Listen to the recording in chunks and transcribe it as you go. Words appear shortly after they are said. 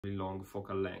long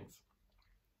focal length.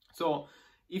 So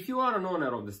if you are an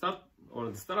owner of the Star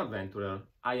Adventurer,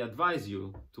 I advise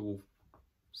you to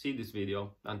see this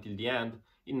video until the end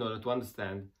in order to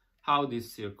understand how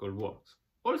this circle works.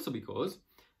 Also because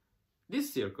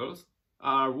these circles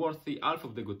are worth the half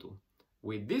of the GoTo.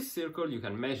 With this circle you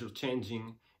can measure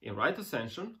changing in right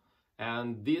ascension,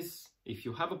 and this, if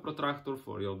you have a protractor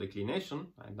for your declination,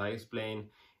 and I explain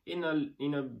in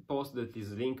a post that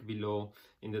is linked below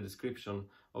in the description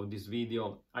of this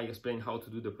video, I explain how to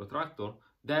do the protractor.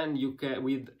 Then you can,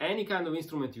 with any kind of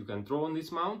instrument you can throw on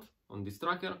this mount, on this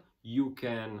tracker, you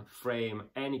can frame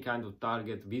any kind of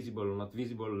target, visible or not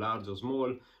visible, large or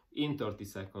small, in 30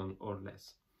 seconds or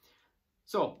less.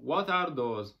 So what are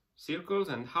those circles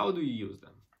and how do you use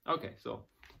them? Okay, so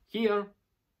here,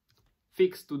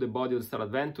 fixed to the body of the Star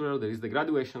Adventurer, there is the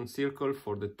graduation circle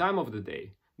for the time of the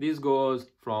day. This goes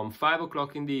from 5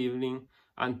 o'clock in the evening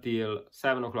until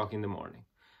 7 o'clock in the morning.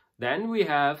 Then we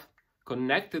have,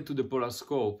 connected to the polar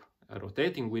scope,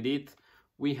 rotating with it,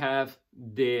 we have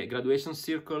the graduation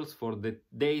circles for the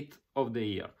date of the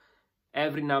year.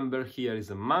 Every number here is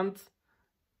a month,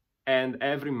 and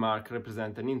every mark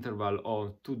represents an interval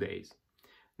of 2 days.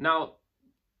 Now,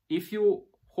 if you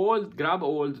grab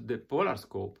hold the polar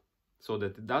scope so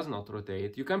that it does not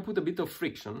rotate, you can put a bit of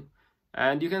friction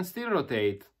and you can still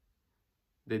rotate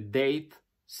the date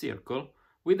circle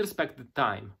with respect to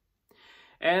time.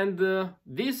 And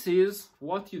this is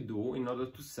what you do in order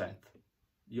to set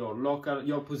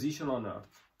your position on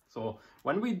Earth. So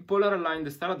when we polar align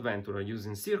the Star Adventurer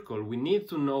using circle, we need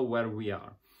to know where we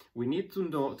are. We need to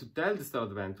tell the Star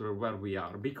Adventurer where we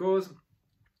are, because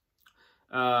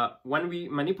when we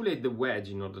manipulate the wedge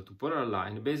in order to polar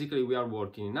align, basically we are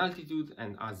working in altitude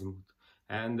and azimuth.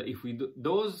 And if we do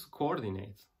those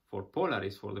coordinates for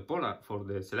Polaris, for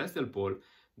the celestial pole,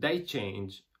 they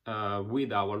change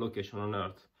with our location on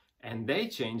Earth, and they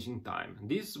change in time.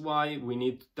 This is why we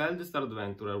need to tell the Star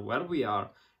Adventurer where we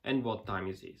are and what time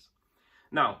it is.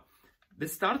 Now, the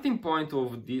starting point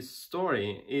of this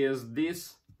story is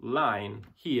this line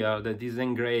here that is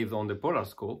engraved on the polar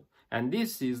scope, and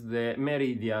this is the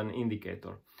meridian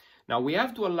indicator. Now we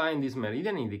have to align this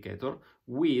meridian indicator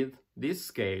with this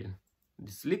scale,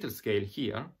 this little scale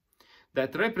here,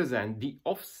 that represent the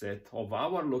offset of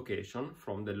our location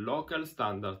from the local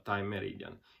standard time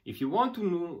meridian. If you want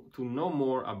to know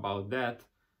more about that,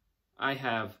 I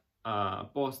have a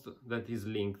post that is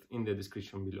linked in the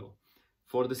description below.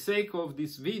 For the sake of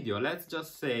this video, let's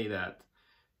just say that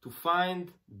to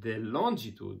find the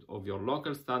longitude of your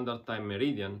local standard time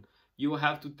meridian, you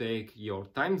have to take your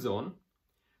time zone,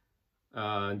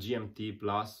 GMT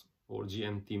plus or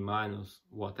GMT minus,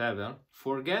 whatever.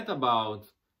 Forget about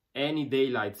any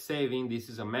daylight saving. This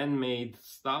is a man-made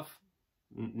stuff.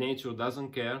 Nature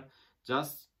doesn't care.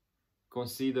 Just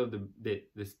consider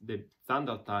the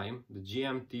standard time, the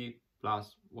GMT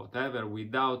plus whatever,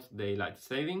 without daylight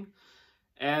saving,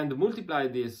 and multiply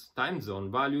this time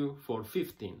zone value for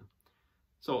 15.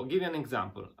 So give you an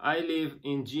example. I live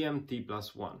in GMT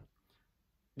plus 1.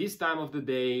 This time of the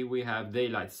day we have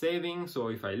daylight saving, so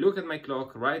if I look at my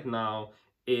clock right now,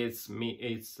 it's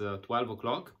 12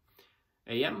 o'clock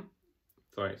a.m.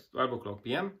 Sorry, it's 12 o'clock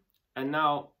p.m. and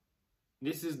now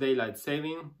this is daylight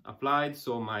saving applied,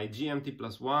 so my GMT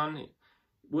plus 1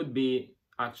 would be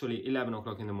actually 11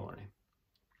 o'clock in the morning.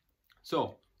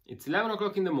 So it's 11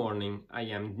 o'clock in the morning, I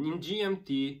am in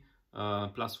GMT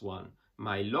plus 1.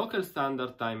 My local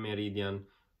standard time meridian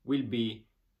will be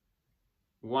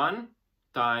 1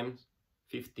 times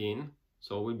 15,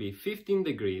 so it will be 15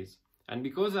 degrees. And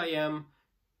because I am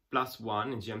plus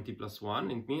 1 in GMT plus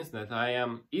 1, it means that I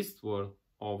am eastward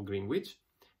of Greenwich,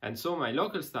 and so my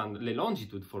local standard, the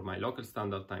longitude for my local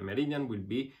standard time meridian will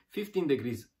be 15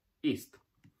 degrees east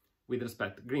with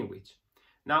respect to Greenwich.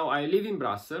 Now I live in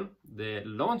Brussels. The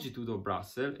longitude of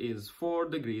Brussels is 4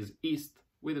 degrees east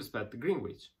with respect to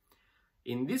Greenwich.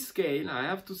 In this scale, I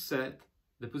have to set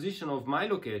the position of my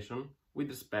location with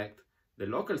respect to the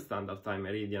local standard time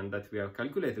meridian that we have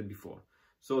calculated before.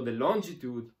 So the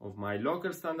longitude of my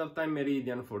local standard time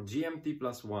meridian for GMT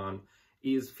plus 1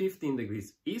 is 15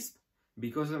 degrees east.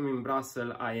 Because I'm in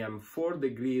Brussels, I am 4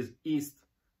 degrees east,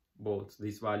 both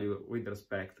this value with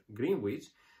respect to Greenwich.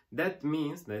 That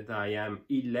means that I am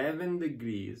 11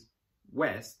 degrees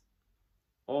west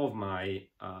of my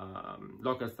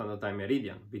local standard time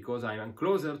meridian, because I am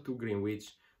closer to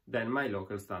Greenwich than my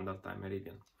local standard time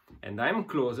meridian. And I am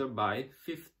closer by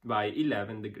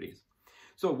 11 degrees.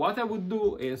 So what I would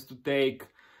do is to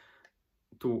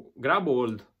grab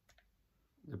hold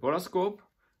the polar scope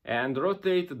and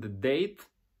rotate the date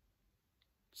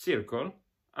circle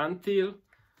until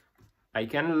I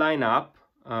can line up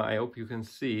I hope you can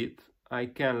see it, I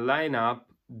can line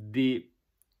up the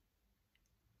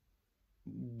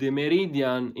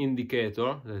meridian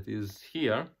indicator that is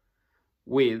here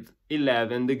with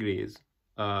 11 degrees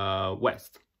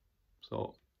west.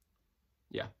 So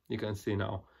yeah, you can see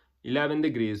now 11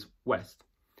 degrees west.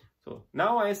 So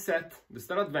now I set the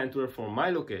Star Adventurer for my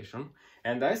location,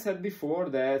 and I said before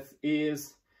that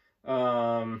is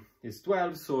 12,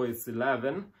 so it's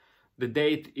 11. The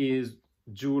date is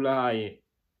July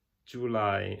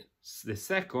the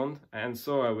 2nd, and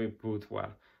so I will put,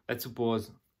 well, let's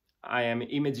suppose I am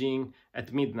imaging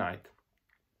at midnight.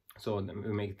 So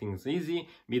we make things easy.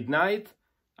 Midnight,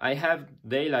 I have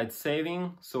daylight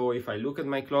saving, so if I look at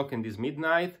my clock and it's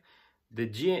midnight, the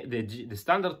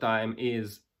standard time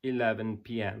is 11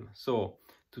 p.m. So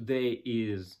today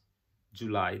is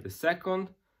July the 2nd,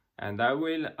 and I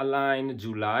will align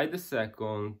July the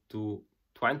 2nd to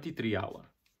 23 hours.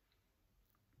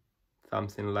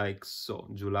 Something like so.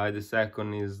 July the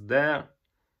 2nd is there,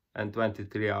 and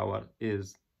 23 hours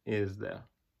is there.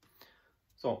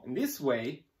 So in this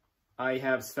way, I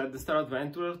have set the Star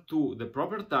Adventurer to the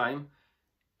proper time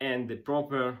and the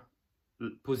proper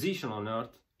position on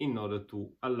Earth in order to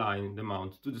align the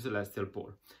mount to the celestial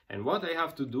pole. And what I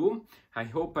have to do, I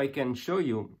hope I can show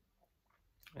you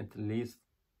at least,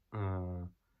 let's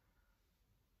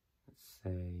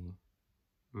say,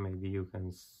 maybe you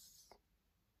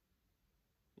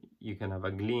can have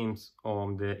a glimpse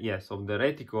of the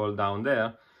reticle down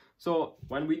there. So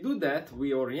when we do that,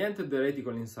 we oriented the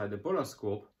reticle inside the polar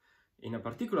scope in a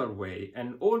particular way,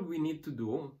 and all we need to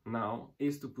do now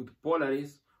is to put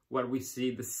Polaris where we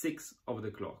see the 6 of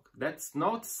the clock. That's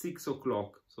not 6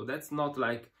 o'clock, so that's not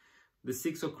like the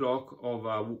 6 o'clock of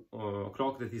a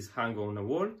clock that is hung on a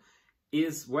wall.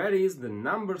 Is where is the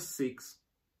number 6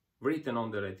 written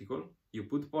on the reticle. You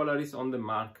put Polaris on the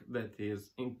mark that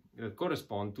is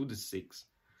correspond to the 6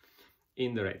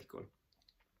 in the reticle.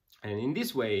 And in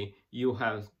this way, you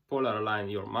have polar align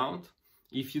your mount.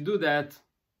 If you do that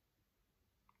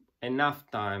enough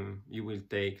time, you will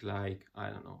take like, I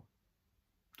don't know,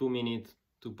 2 minutes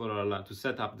to polar align, to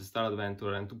set up the Star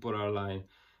Adventurer and to polar align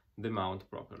the mount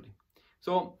properly.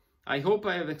 So I hope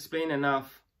I have explained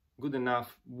good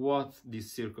enough what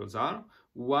these circles are,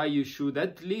 why you should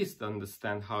at least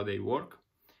understand how they work.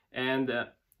 And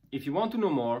if you want to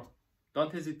know more,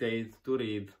 don't hesitate to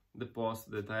read the post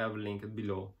that I have linked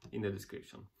below in the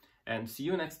description. And see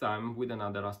you next time with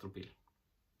another Astro Pill.